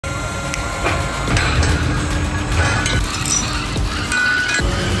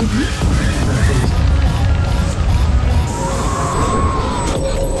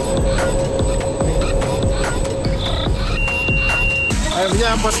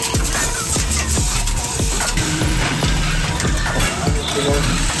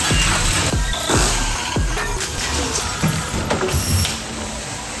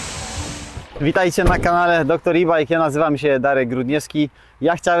Witajcie na kanale Dr. E-Bike, ja nazywam się Darek Grudniewski.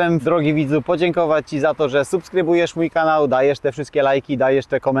 Ja chciałem, drogi widzu, podziękować Ci za to, że subskrybujesz mój kanał, dajesz te wszystkie lajki, dajesz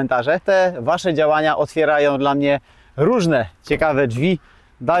te komentarze. Te Wasze działania otwierają dla mnie różne ciekawe drzwi,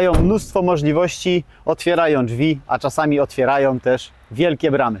 dają mnóstwo możliwości, otwierają drzwi, a czasami otwierają też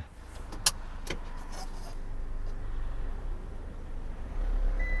wielkie bramy.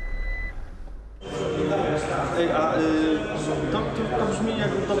 To brzmi jak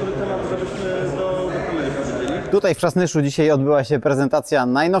dobry temat, żebyśmy do kamery powiedzieli. Tutaj w Przasnyszu dzisiaj odbyła się prezentacja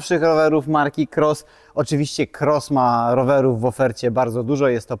najnowszych rowerów marki KROSS. Oczywiście KROSS ma rowerów w ofercie bardzo dużo,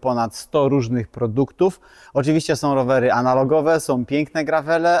 jest to ponad 100 różnych produktów. Oczywiście są rowery analogowe, są piękne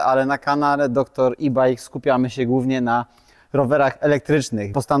gravele, ale na kanale Dr. E-Bike skupiamy się głównie na rowerach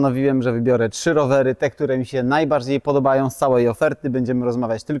elektrycznych. Postanowiłem, że wybiorę 3 rowery, te, które mi się najbardziej podobają z całej oferty. Będziemy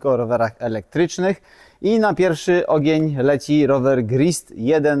rozmawiać tylko o rowerach elektrycznych. I na pierwszy ogień leci rower Grist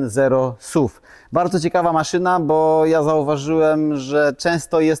 1.0 SUV. Bardzo ciekawa maszyna, bo ja zauważyłem, że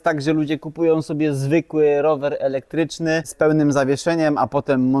często jest tak, że ludzie kupują sobie zwykły rower elektryczny z pełnym zawieszeniem, a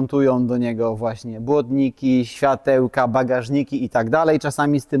potem montują do niego właśnie błotniki, światełka, bagażniki i tak dalej.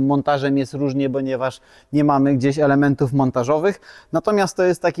 Czasami z tym montażem jest różnie, ponieważ nie mamy gdzieś elementów montażowych. Natomiast to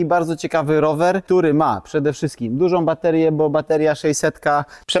jest taki bardzo ciekawy rower, który ma przede wszystkim dużą baterię, bo bateria 600.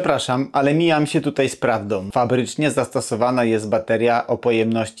 Przepraszam, ale mijam się tutaj z prawdą. Fabrycznie zastosowana jest bateria o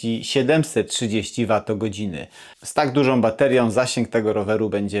pojemności 730 Wh. Z tak dużą baterią zasięg tego roweru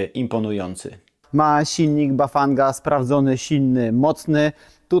będzie imponujący. Ma silnik Bafanga, sprawdzony, silny, mocny.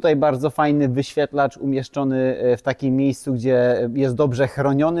 Tutaj bardzo fajny wyświetlacz umieszczony w takim miejscu, gdzie jest dobrze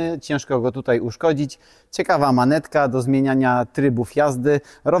chroniony, ciężko go tutaj uszkodzić. Ciekawa manetka do zmieniania trybów jazdy.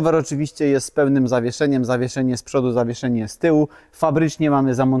 Rower oczywiście jest z pełnym zawieszeniem, zawieszenie z przodu, zawieszenie z tyłu. Fabrycznie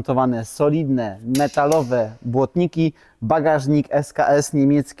mamy zamontowane solidne, metalowe błotniki, bagażnik SKS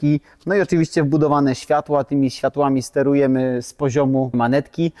niemiecki, no i oczywiście wbudowane światła. Tymi światłami sterujemy z poziomu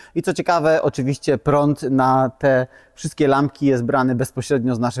manetki i co ciekawe, oczywiście prąd na te wszystkie lampki jest brany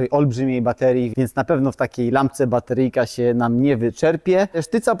bezpośrednio z naszej olbrzymiej baterii, więc na pewno w takiej lampce bateryjka się nam nie wyczerpie.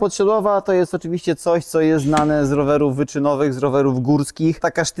 Sztyca podsiodłowa to jest oczywiście coś, co jest znane z rowerów wyczynowych, z rowerów górskich.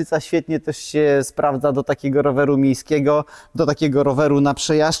 Taka sztyca świetnie też się sprawdza do takiego roweru miejskiego, do takiego roweru na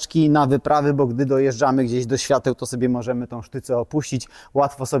przejażdżki, na wyprawy, bo gdy dojeżdżamy gdzieś do świateł, to sobie możemy tą sztycę opuścić.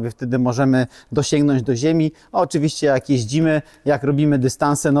 Łatwo sobie wtedy możemy dosięgnąć do ziemi. A oczywiście jak jeździmy, jak robimy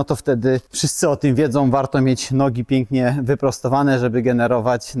dystanse, no to wtedy wszyscy o tym wiedzą, warto mieć nogi pięknie wyprostowane, żeby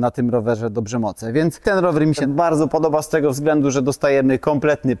generować na tym rowerze dobrze moce. Więc ten rower mi się bardzo podoba z tego względu, że dostajemy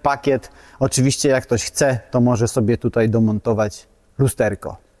kompletny pakiet. Oczywiście jak ktoś chce, to może sobie tutaj domontować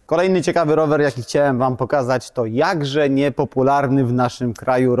lusterko. Kolejny ciekawy rower, jaki chciałem Wam pokazać, to jakże niepopularny w naszym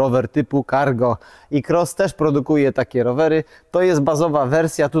kraju rower typu cargo. I KROSS też produkuje takie rowery. To jest bazowa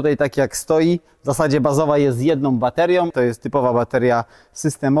wersja, tutaj tak jak stoi. W zasadzie bazowa jest z jedną baterią. To jest typowa bateria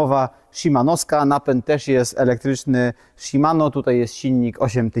systemowa shimanowska. Napęd też jest elektryczny SHIMANO. Tutaj jest silnik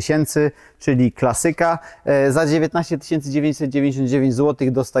 8000, czyli klasyka. Za 19 999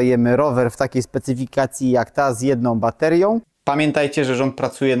 zł dostajemy rower w takiej specyfikacji jak ta z jedną baterią. Pamiętajcie, że rząd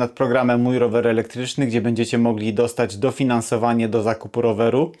pracuje nad programem Mój Rower Elektryczny, gdzie będziecie mogli dostać dofinansowanie do zakupu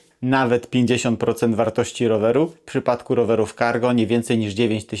roweru, nawet 50% wartości roweru. W przypadku rowerów cargo nie więcej niż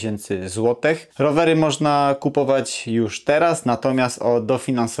 9000 zł. Rowery można kupować już teraz, natomiast o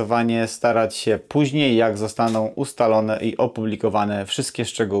dofinansowanie starać się później, jak zostaną ustalone i opublikowane wszystkie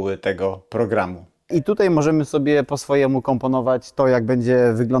szczegóły tego programu. I tutaj możemy sobie po swojemu komponować to, jak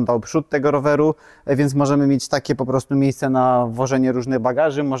będzie wyglądał przód tego roweru, więc możemy mieć takie po prostu miejsce na włożenie różnych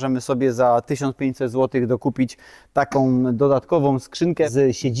bagaży. Możemy sobie za 1500 zł dokupić taką dodatkową skrzynkę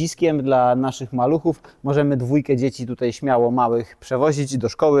z siedziskiem dla naszych maluchów. Możemy 2 dzieci tutaj śmiało małych przewozić do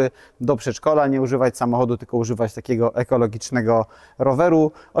szkoły, do przedszkola, nie używać samochodu, tylko używać takiego ekologicznego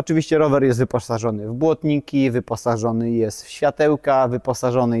roweru. Oczywiście rower jest wyposażony w błotniki, wyposażony jest w światełka,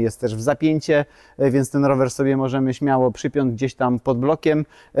 wyposażony jest też w zapięcie, więc ten rower sobie możemy śmiało przypiąć gdzieś tam pod blokiem.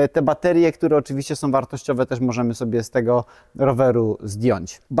 Te baterie, które oczywiście są wartościowe, też możemy sobie z tego roweru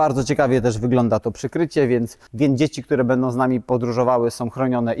zdjąć. Bardzo ciekawie też wygląda to przykrycie, więc dzieci, które będą z nami podróżowały, są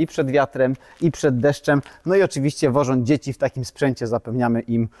chronione i przed wiatrem, i przed deszczem. No i oczywiście wożąc dzieci w takim sprzęcie zapewniamy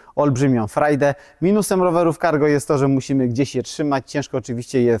im olbrzymią frajdę. Minusem rowerów cargo jest to, że musimy gdzieś je trzymać. Ciężko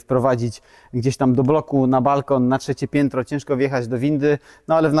oczywiście je wprowadzić gdzieś tam do bloku, na balkon, na 3. piętro. Ciężko wjechać do windy,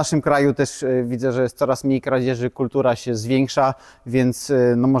 no ale w naszym kraju też widzę, że jest coraz mniej kradzieży, kultura się zwiększa, więc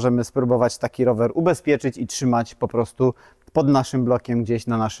no, możemy spróbować taki rower ubezpieczyć i trzymać po prostu pod naszym blokiem, gdzieś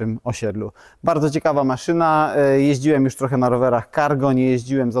na naszym osiedlu. Bardzo ciekawa maszyna. Jeździłem już trochę na rowerach cargo, nie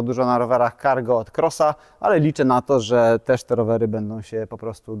jeździłem za dużo na rowerach cargo od Krossa, ale liczę na to, że też te rowery będą się po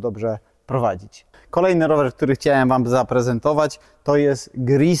prostu dobrze prowadzić. Kolejny rower, który chciałem Wam zaprezentować, to jest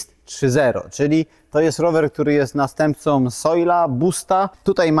Grist 3.0, czyli to jest rower, który jest następcą Soila, Boosta.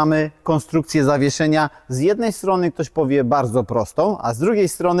 Tutaj mamy konstrukcję zawieszenia. Z jednej strony ktoś powie bardzo prostą, a z drugiej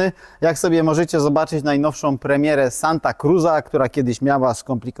strony, jak sobie możecie zobaczyć najnowszą premierę Santa Cruza, która kiedyś miała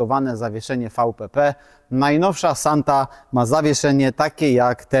skomplikowane zawieszenie VPP. Najnowsza Santa ma zawieszenie takie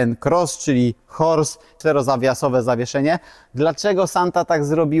jak ten Cross, czyli Horse, czterozawiasowe zawieszenie. Dlaczego Santa tak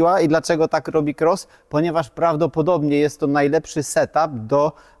zrobiła i dlaczego tak robi Cross? Ponieważ prawdopodobnie jest to najlepszy setup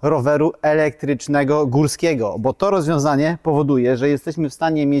do roweru elektrycznego górskiego, bo to rozwiązanie powoduje, że jesteśmy w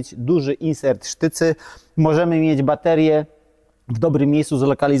stanie mieć duży insert sztycy, możemy mieć baterię w dobrym miejscu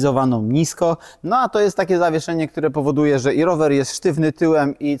zlokalizowaną nisko, no a to jest takie zawieszenie, które powoduje, że i rower jest sztywny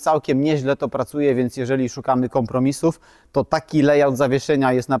tyłem i całkiem nieźle to pracuje, więc jeżeli szukamy kompromisów, to taki layout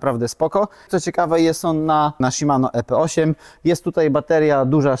zawieszenia jest naprawdę spoko. Co ciekawe, jest on na SHIMANO EP8, jest tutaj bateria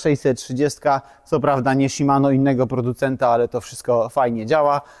duża 630, co prawda nie SHIMANO, innego producenta, ale to wszystko fajnie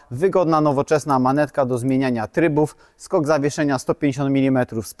działa. Wygodna, nowoczesna manetka do zmieniania trybów, skok zawieszenia 150 mm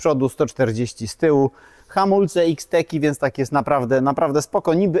z przodu, 140 z tyłu. Hamulce X-Teki, więc tak jest naprawdę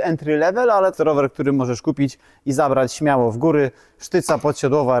spoko. Niby entry level, ale to rower, który możesz kupić i zabrać śmiało w góry. Sztyca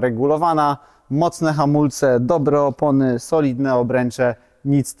podsiodłowa regulowana, mocne hamulce, dobre opony, solidne obręcze,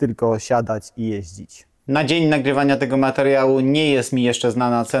 nic tylko siadać i jeździć. Na dzień nagrywania tego materiału nie jest mi jeszcze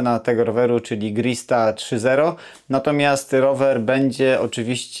znana cena tego roweru, czyli Grista 3.0. Natomiast rower będzie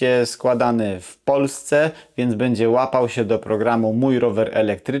oczywiście składany w Polsce, więc będzie łapał się do programu Mój Rower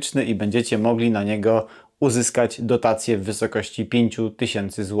Elektryczny i będziecie mogli na niego uzyskać dotację w wysokości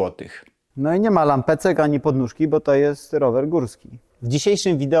 5000 zł. No i nie ma lampecek ani podnóżki, bo to jest rower górski. W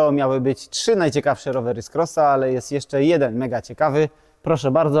dzisiejszym wideo miały być 3 najciekawsze rowery z Krossa, ale jest jeszcze jeden mega ciekawy.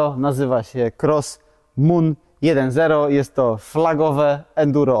 Proszę bardzo, nazywa się KROSS Moon 1.0. Jest to flagowe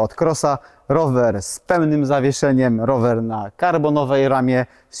enduro od Krossa. Rower z pełnym zawieszeniem, rower na karbonowej ramie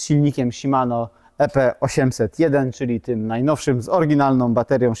z silnikiem SHIMANO EP801, czyli tym najnowszym z oryginalną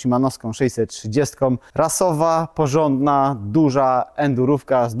baterią shimanowską 630. Rasowa, porządna, duża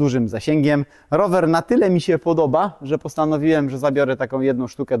endurówka z dużym zasięgiem. Rower na tyle mi się podoba, że postanowiłem, że zabiorę taką jedną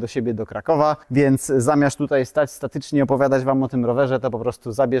sztukę do siebie do Krakowa, więc zamiast tutaj stać statycznie opowiadać Wam o tym rowerze, to po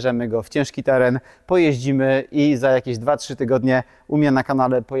prostu zabierzemy go w ciężki teren, pojeździmy i za jakieś 2-3 tygodnie u mnie na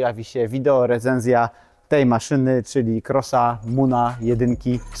kanale pojawi się wideo recenzja tej maszyny, czyli Krossa Moona 1.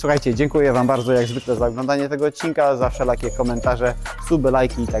 Słuchajcie, dziękuję Wam bardzo jak zwykle za oglądanie tego odcinka, za wszelakie komentarze, suby,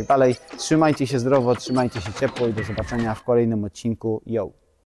 lajki i tak dalej. Trzymajcie się zdrowo, trzymajcie się ciepło i do zobaczenia w kolejnym odcinku. Yo!